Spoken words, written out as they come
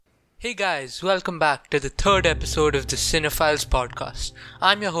Hey guys, welcome back to the third episode of the Cinephiles podcast.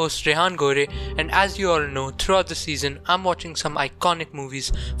 I'm your host Rehan Gore, and as you all know, throughout the season, I'm watching some iconic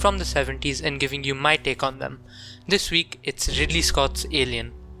movies from the 70s and giving you my take on them. This week, it's Ridley Scott's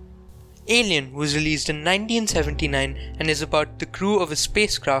Alien. Alien was released in 1979 and is about the crew of a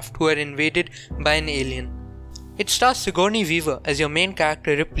spacecraft who are invaded by an alien. It stars Sigourney Weaver as your main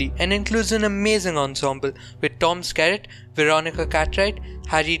character Ripley and includes an amazing ensemble with Tom Skerritt, Veronica Cartwright,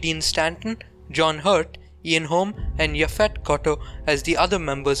 Harry Dean Stanton, John Hurt, Ian Holm, and Yaphet Kotto as the other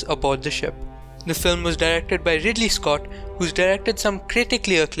members aboard the ship. The film was directed by Ridley Scott, who's directed some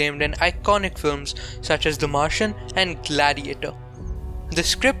critically acclaimed and iconic films such as The Martian and Gladiator. The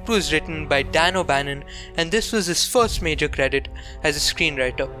script was written by Dan O'Bannon, and this was his first major credit as a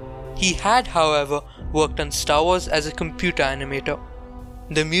screenwriter. He had, however, worked on Star Wars as a computer animator.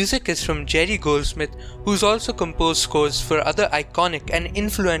 The music is from Jerry Goldsmith, who's also composed scores for other iconic and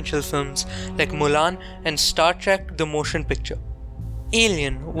influential films like Mulan and Star Trek: The Motion Picture.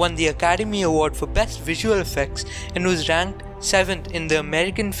 Alien won the Academy Award for Best Visual Effects and was ranked 7th in the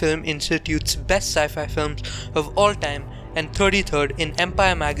American Film Institute's Best Sci-Fi Films of All Time and 33rd in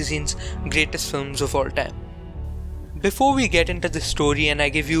Empire Magazine's Greatest Films of All Time. Before we get into the story and I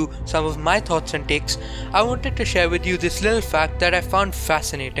give you some of my thoughts and takes, I wanted to share with you this little fact that I found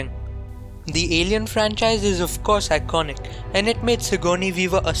fascinating. The Alien franchise is of course iconic and it made Sigourney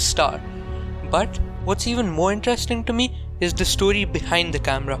Weaver a star. But what's even more interesting to me is the story behind the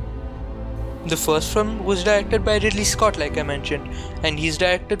camera. The first film was directed by Ridley Scott, like I mentioned, and he's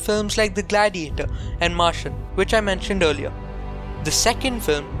directed films like The Gladiator and Martian, which I mentioned earlier. The second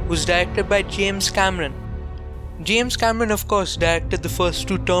film was directed by James Cameron. James Cameron, of course, directed the first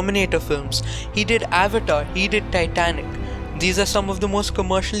two Terminator films. He did Avatar, he did Titanic. These are some of the most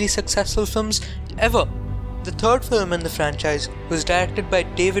commercially successful films ever. The third film in the franchise was directed by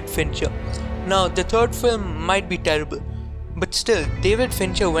David Fincher. Now, the third film might be terrible, but still, David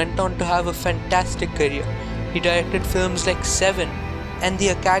Fincher went on to have a fantastic career. He directed films like Seven and the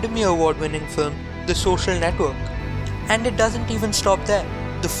Academy Award winning film The Social Network. And it doesn't even stop there.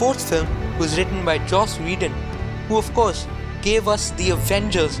 The fourth film was written by Joss Whedon, who of course gave us The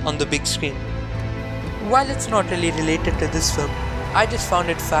Avengers on the big screen. While it's not really related to this film, I just found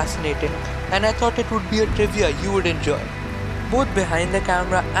it fascinating and I thought it would be a trivia you would enjoy. Both behind the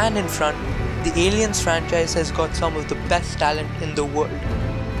camera and in front, the Aliens franchise has got some of the best talent in the world.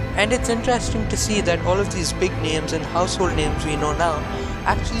 And it's interesting to see that all of these big names and household names we know now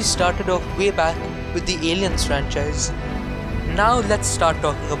actually started off way back with the Aliens franchise. Now let's start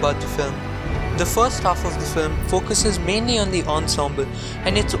talking about the film. The first half of the film focuses mainly on the ensemble,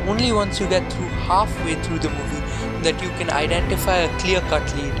 and it's only once you get through halfway through the movie that you can identify a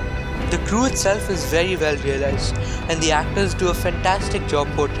clear-cut lead. The crew itself is very well realized, and the actors do a fantastic job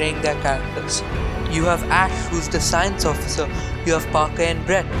portraying their characters. You have Ash, who's the science officer, you have Parker and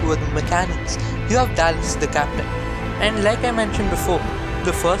Brett, who are the mechanics, you have Dallas, the captain. And like I mentioned before,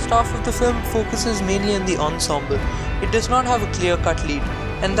 the first half of the film focuses mainly on the ensemble. It does not have a clear-cut lead,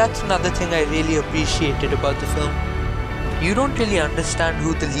 and that's another thing I really appreciated about the film. You don't really understand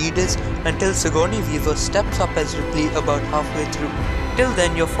who the lead is until Sigourney Weaver steps up as Ripley about halfway through. Till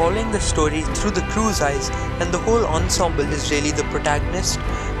then, you're following the story through the crew's eyes, and the whole ensemble is really the protagonist.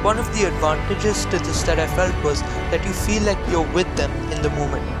 One of the advantages to this that I felt was that you feel like you're with them in the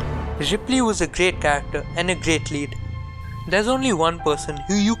moment. Ripley was a great character and a great lead. There's only one person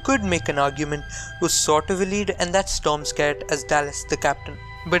who you could make an argument was sort of a lead, and that's Tom Skerritt as Dallas, the captain.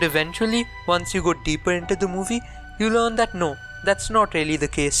 But eventually, once you go deeper into the movie, you learn that no, that's not really the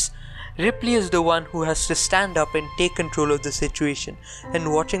case. Ripley is the one who has to stand up and take control of the situation,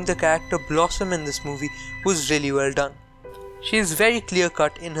 and watching the character blossom in this movie was really well done. She is very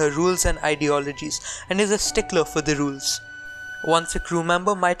clear-cut in her rules and ideologies, and is a stickler for the rules. Once a crew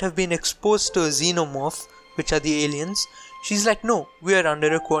member might have been exposed to a xenomorph, which are the aliens, she's like, no, we are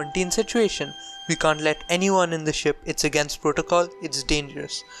under a quarantine situation. We can't let anyone in the ship, it's against protocol, it's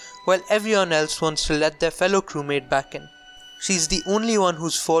dangerous. While everyone else wants to let their fellow crewmate back in. She's the only one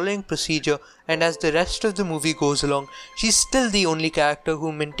who's following procedure, and as the rest of the movie goes along, she's still the only character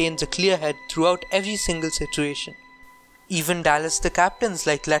who maintains a clear head throughout every single situation. Even Dallas the captain's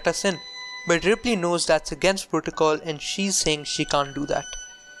like, let us in, but Ripley knows that's against protocol and she's saying she can't do that.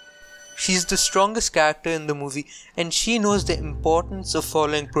 She's the strongest character in the movie and she knows the importance of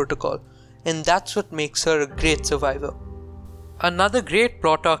following protocol, and that's what makes her a great survivor. Another great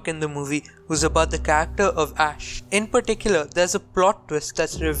plot arc in the movie was about the character of Ash. In particular, there's a plot twist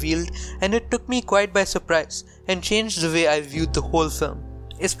that's revealed and it took me quite by surprise and changed the way I viewed the whole film,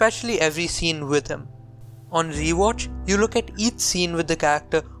 especially every scene with him. On rewatch, you look at each scene with the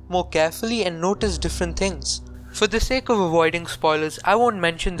character more carefully and notice different things. For the sake of avoiding spoilers, I won't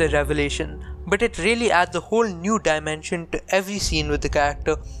mention the revelation, but it really adds a whole new dimension to every scene with the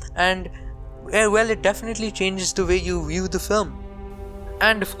character, and well, it definitely changes the way you view the film.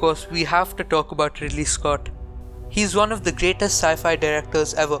 And of course, we have to talk about Ridley Scott. He's one of the greatest sci-fi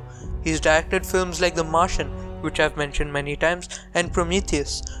directors ever. He's directed films like The Martian, which I've mentioned many times, and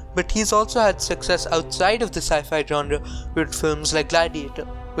Prometheus, but he's also had success outside of the sci-fi genre with films like Gladiator,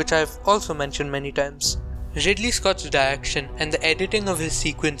 which I've also mentioned many times. Ridley Scott's direction and the editing of his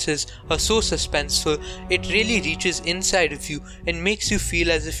sequences are so suspenseful, it really reaches inside of you and makes you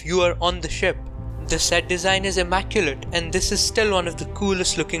feel as if you are on the ship. The set design is immaculate, and this is still one of the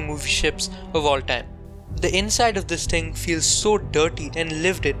coolest looking movie ships of all time. The inside of this thing feels so dirty and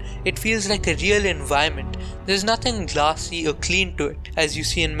lived in, it feels like a real environment. There's nothing glassy or clean to it, as you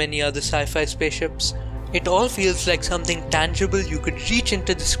see in many other sci-fi spaceships. It all feels like something tangible you could reach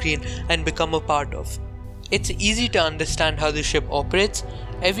into the screen and become a part of. It's easy to understand how the ship operates,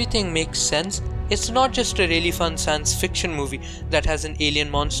 everything makes sense. It's not just a really fun science fiction movie that has an alien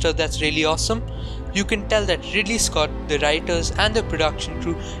monster that's really awesome. You can tell that Ridley Scott, the writers and the production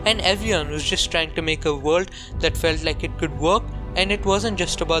crew and everyone was just trying to make a world that felt like it could work, and it wasn't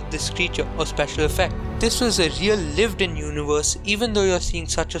just about this creature or special effect. This was a real lived-in universe, even though you're seeing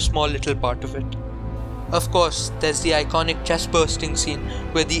such a small little part of it. Of course, there's the iconic chest bursting scene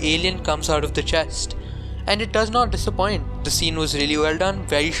where the alien comes out of the chest. And it does not disappoint. The scene was really well done,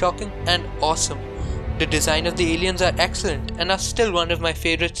 very shocking and awesome. The design of the aliens are excellent and are still one of my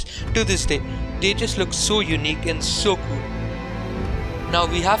favorites to this day. They just look so unique and so cool. Now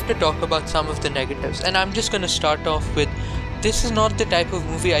we have to talk about some of the negatives, and I'm just gonna start off with, this is not the type of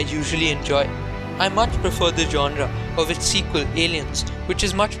movie I usually enjoy. I much prefer the genre of its sequel, Aliens, which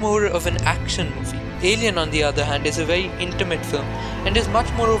is much more of an action movie. Alien, on the other hand, is a very intimate film and is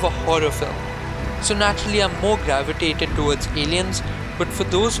much more of a horror film. So naturally I'm more gravitated towards Aliens, but for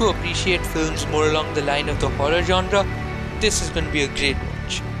those who appreciate films more along the line of the horror genre, this is going to be a great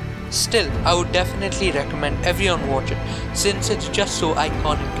watch. Still, I would definitely recommend everyone watch it, since it's just so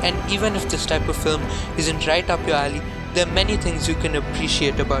iconic, and even if this type of film isn't right up your alley, there are many things you can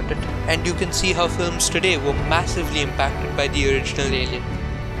appreciate about it, and you can see how films today were massively impacted by the original Alien.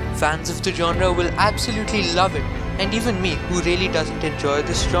 Fans of the genre will absolutely love it, and even me, who really doesn't enjoy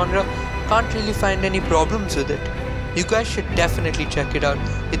this genre, can't really find any problems with it. You guys should definitely check it out.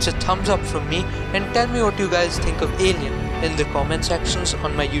 It's a thumbs up from me, and tell me what you guys think of Alien in the comment sections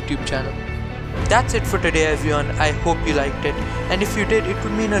on my YouTube channel. That's it for today everyone, I hope you liked it, and if you did, it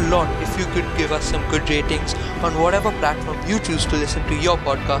would mean a lot if you could give us some good ratings on whatever platform you choose to listen to your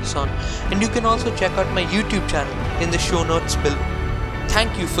podcasts on, and you can also check out my YouTube channel in the show notes below.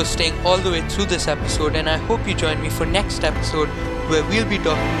 Thank you for staying all the way through this episode, and I hope you join me for next episode where we'll be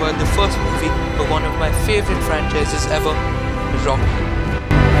talking about the first movie of one of my favorite franchises ever, Rocky.